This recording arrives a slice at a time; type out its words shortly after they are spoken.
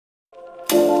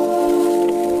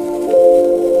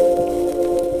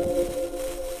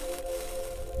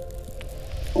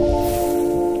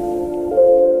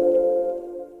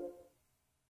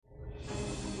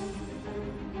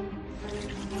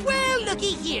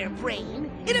Looky here,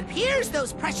 Brain. It appears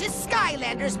those precious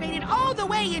Skylanders made it all the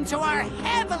way into our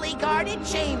heavily guarded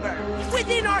chamber,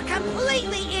 within our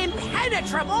completely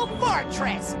impenetrable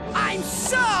fortress. I'm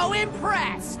so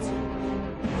impressed!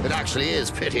 It actually is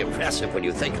pretty impressive when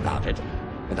you think about it.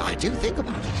 And I do think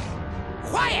about it.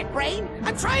 Quiet, Brain!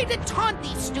 I'm trying to taunt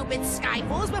these stupid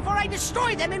Skyfools before I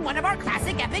destroy them in one of our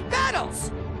classic epic battles!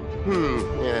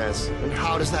 Yes. And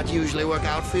how does that usually work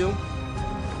out for you?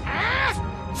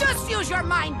 Just use your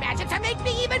mind magic to make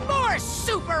me even more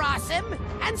super awesome!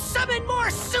 And summon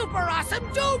more super awesome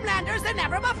Doomlanders than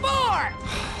ever before!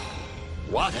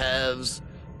 Whatevs.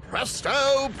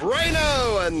 Presto,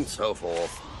 Braino, and so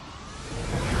forth.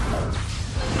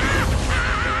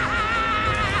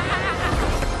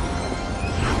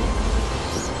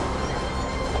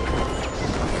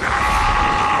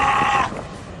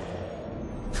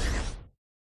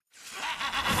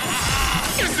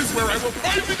 This is where I will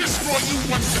finally destroy you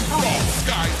once and for all,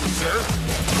 Skylander!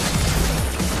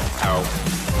 Ow.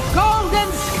 Golden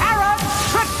Scarab,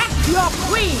 protect your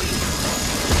queen!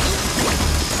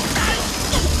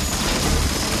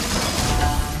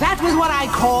 That was what I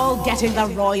call getting the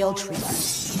royal treatment.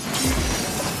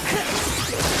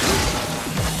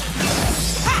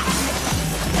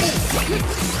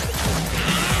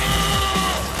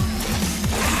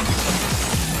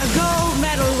 A gold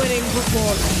medal winning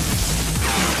performance.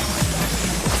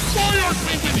 Why aren't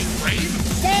we winning, Brain?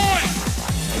 Why?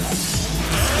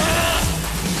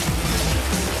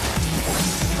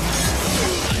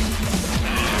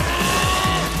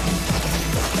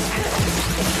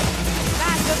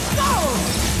 That's a goal!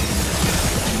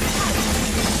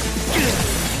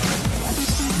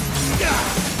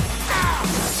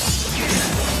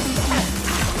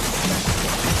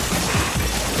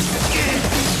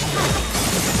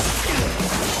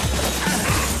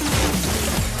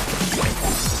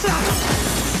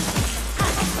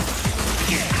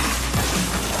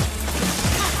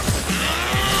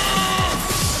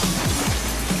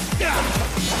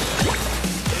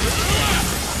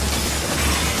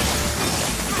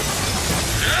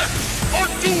 Our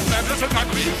Doomlanders are not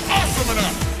being awesome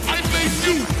enough! I blame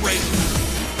you, Brain!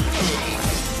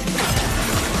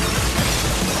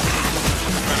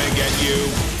 Gonna get you.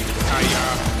 Hiya.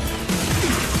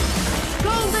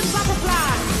 Golden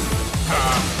butterfly!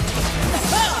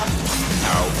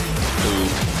 Ow. Ooh.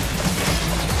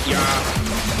 Yeah.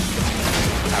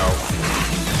 Ow.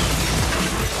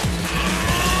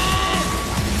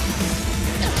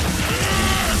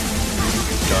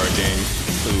 Charging.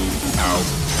 Ooh. Ow.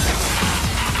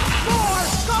 More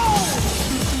gold!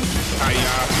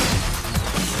 Hiya.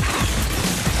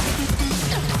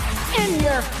 In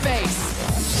your face!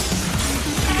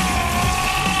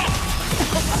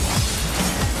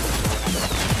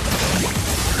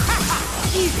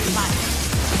 Easy money.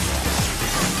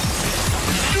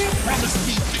 You promised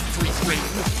me victory, Brain,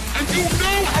 and you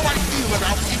know how I feel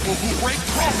about people who break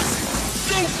promises,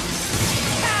 don't you?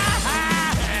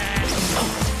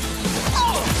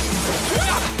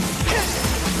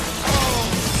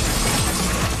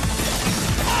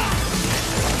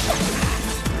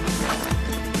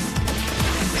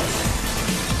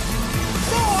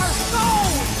 More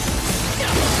gold!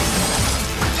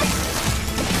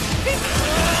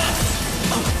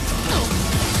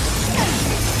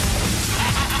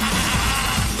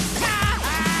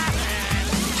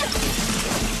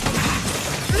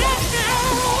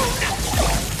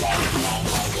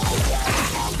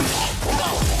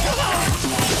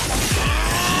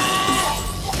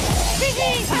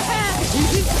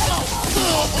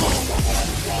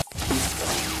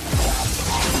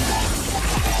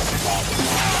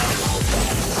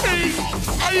 Hey,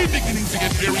 I am beginning to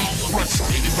get very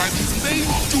frustrated by these lame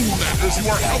Doomlanders who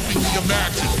are helping me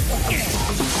imagine.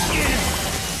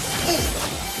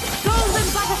 Golden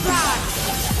butterfly!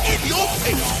 In your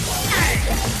face!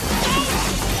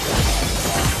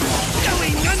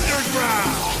 Going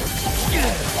underground!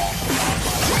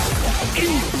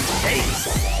 In face!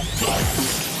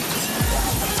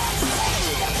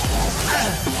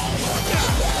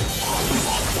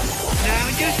 Now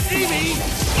you see me!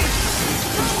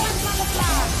 Golden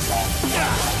butterfly!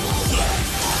 Yeah!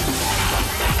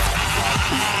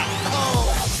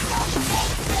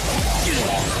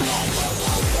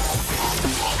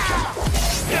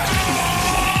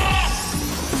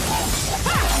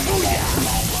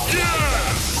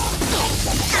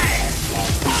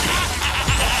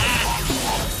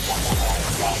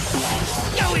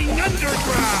 going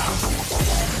underground!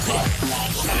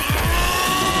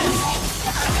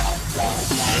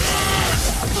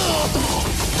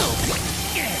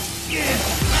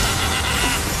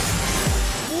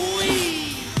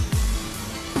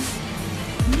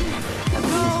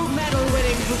 Gold medal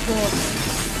winning performance.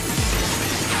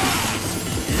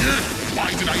 Why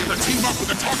did I ever team up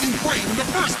with a talking brain in the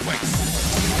first place?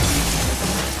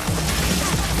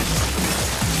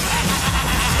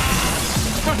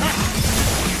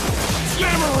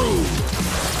 Slammaroo!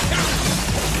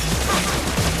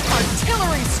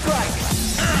 Artillery strike.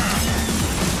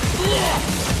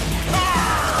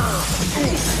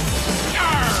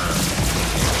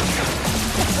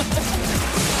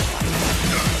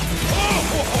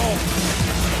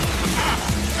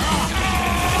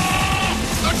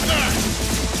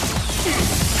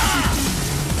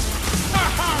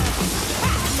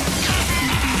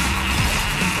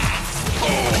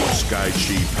 Sky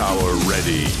Chi power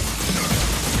ready.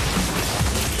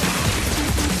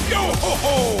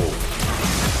 Yo-ho-ho!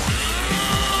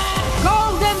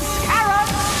 Golden Scarab,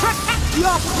 protect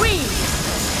your queen.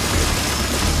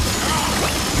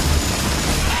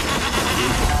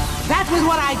 That was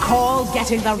what I call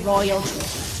getting the royal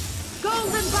treatment.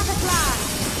 Golden butterfly.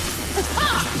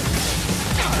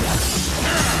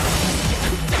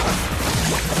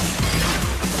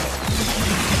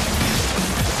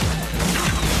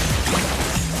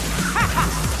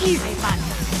 Easy fun.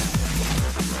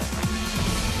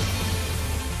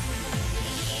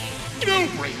 No,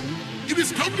 Brayden. It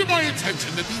has come to my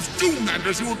attention that these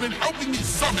Doomlanders who have been helping me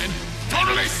summon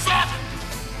totally suck!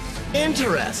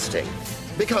 Interesting.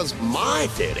 Because my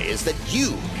theory is that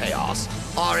you, Chaos,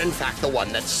 are in fact the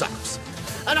one that sucks.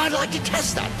 And I'd like to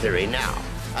test that theory now,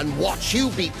 and watch you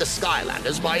beat the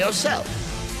Skylanders by yourself.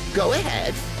 Go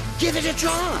ahead, give it a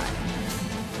try.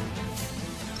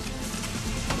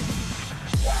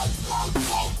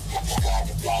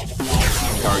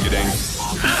 Targeting.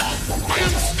 I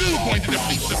am still going to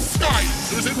defeat the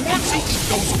Skylanders and watch you eat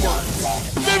those words!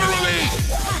 Literally!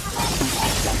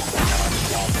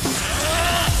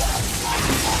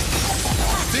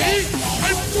 See?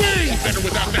 I'm way better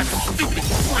without that stupid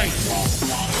brain!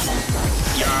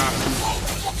 Yeah.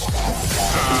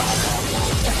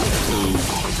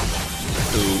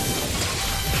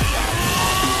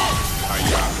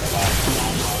 Hiya.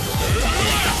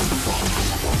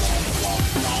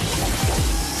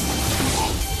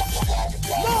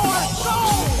 More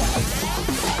gold.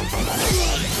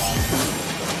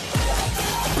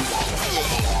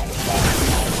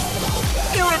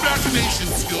 Your imagination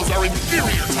skills are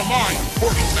inferior to mine,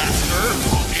 Portal Master!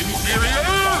 Inferior!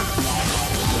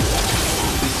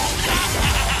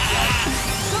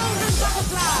 Golden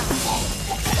butterfly.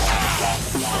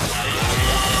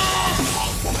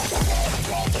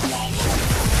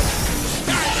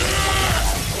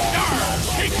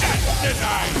 Take that,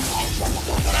 Jedi!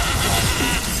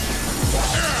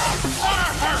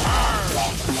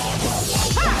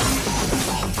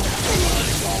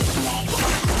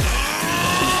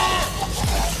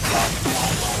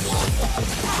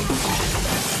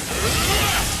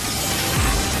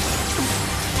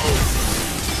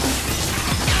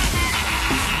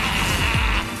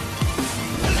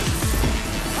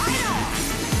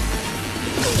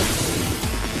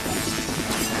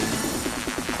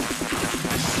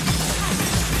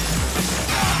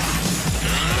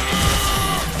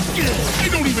 I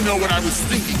don't even know what I was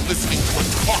thinking listening to a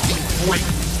talking brain.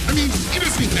 I mean, he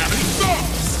doesn't even have any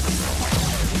thumbs!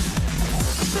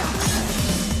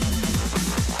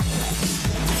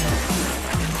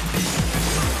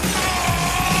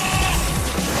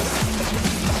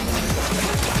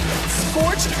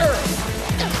 Scorched earth.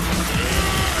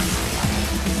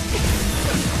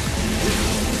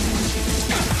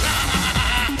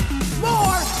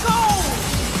 More gold.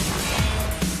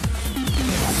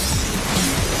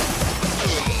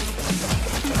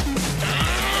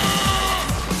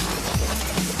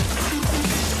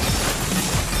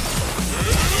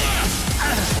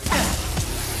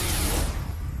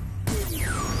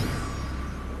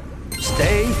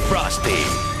 Stay frosty.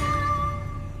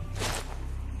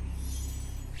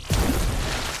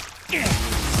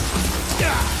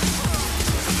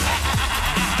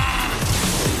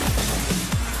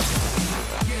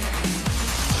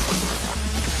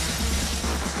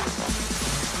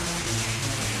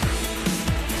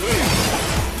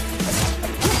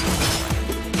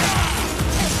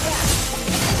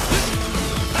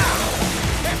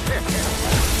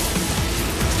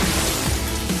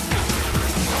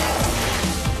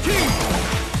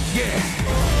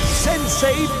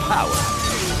 Sensei power.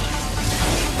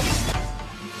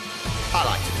 I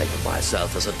like to think of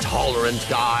myself as a tolerant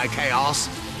guy, Chaos.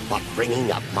 But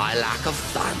bringing up my lack of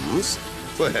thumbs?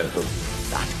 Well,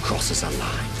 that crosses a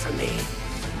line for me.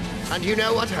 And you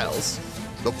know what else?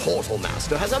 The Portal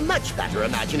Master has a much better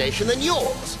imagination than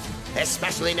yours.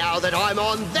 Especially now that I'm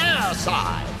on their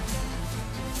side.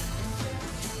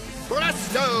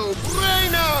 Presto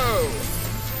Brano!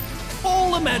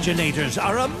 All Imaginators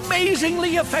are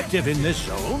amazingly effective in this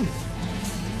zone.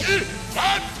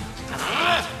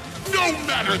 No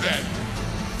matter then!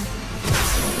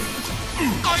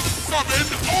 I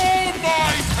summon all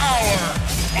my power!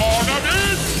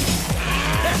 Ornament!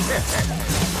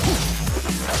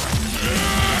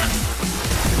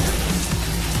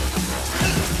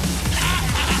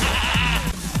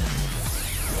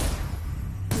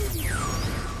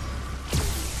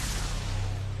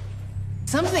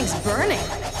 Something's burning.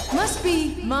 Must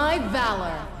be my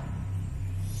valor.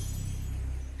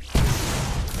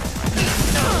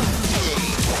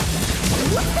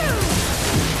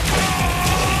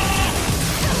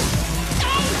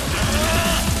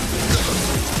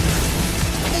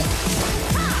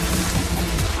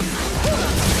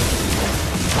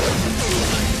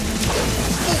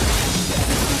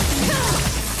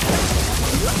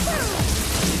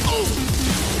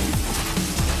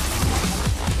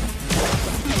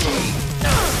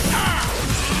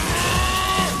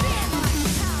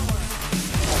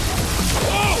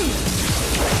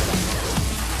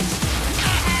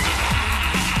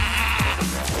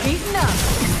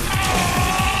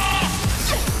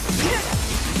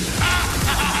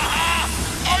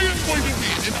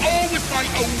 My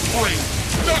own brain,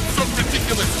 not some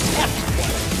ridiculous hockey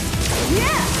play.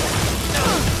 Yeah!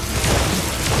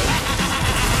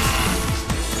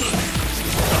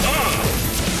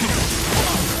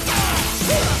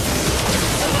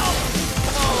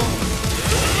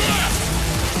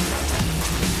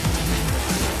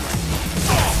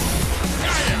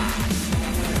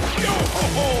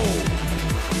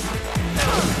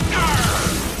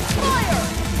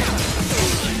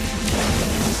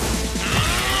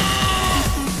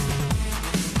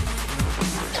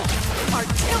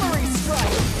 Artillery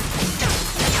strike!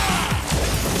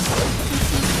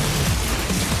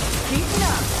 Beaten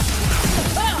up!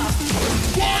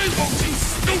 Why won't you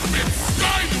stupid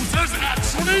Skylanders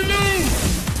actually lose?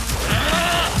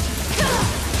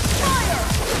 Fire!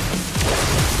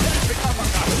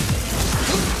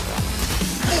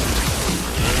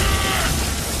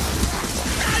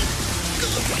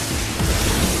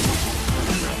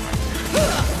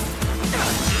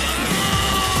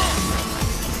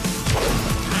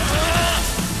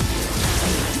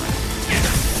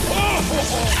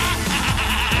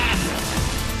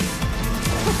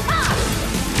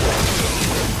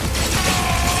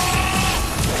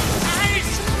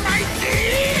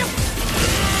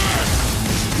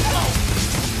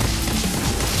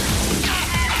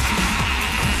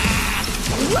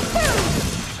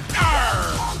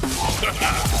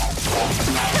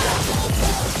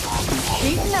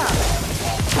 Beaten up!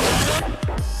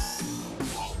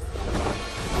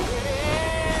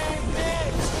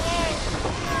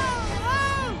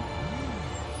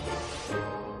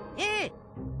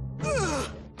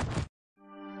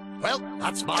 Well,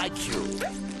 that's my cue.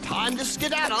 Time to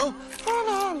skedaddle.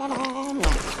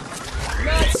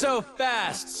 Not so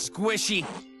fast, Squishy.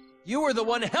 You were the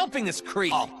one helping this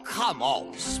creep. Oh, come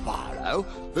on, Spyro.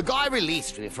 The guy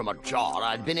released me from a jar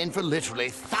I'd been in for literally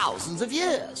thousands of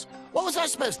years. What was I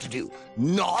supposed to do?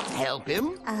 Not help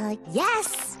him?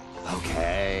 Yes.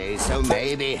 Okay, so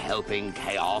maybe helping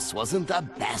Chaos wasn't the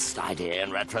best idea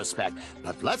in retrospect.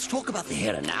 But let's talk about the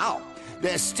here and now.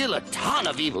 There's still a ton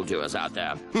of evildoers out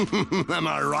there. Am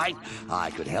I right? I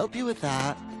could help you with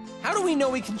that. How do we know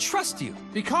we can trust you?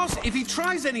 Because if he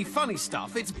tries any funny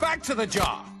stuff, it's back to the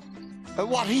jar.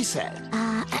 What he said.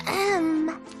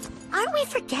 Aren't we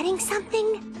forgetting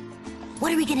something?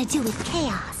 What are we gonna do with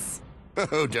Chaos?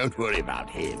 Oh, don't worry about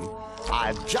him.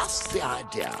 I've just the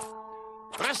idea.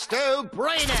 Presto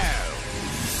Brano!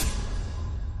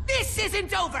 This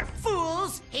isn't over,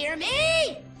 fools! Hear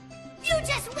me? You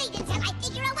just wait until I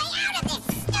figure a way out of this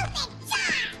stupid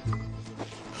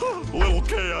jar! Little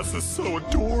Chaos is so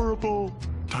adorable.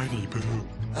 Tiny boo.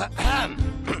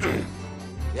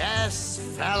 Yes,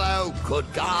 fellow good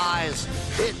guys.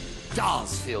 It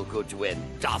does feel good to win,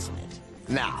 doesn't it?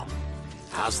 Now,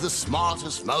 as the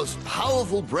smartest, most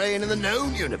powerful brain in the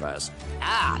known universe,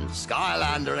 and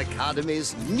Skylander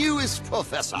Academy's newest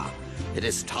professor, it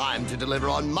is time to deliver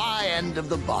on my end of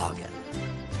the bargain.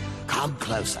 Come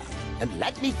closer, and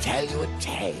let me tell you a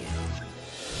tale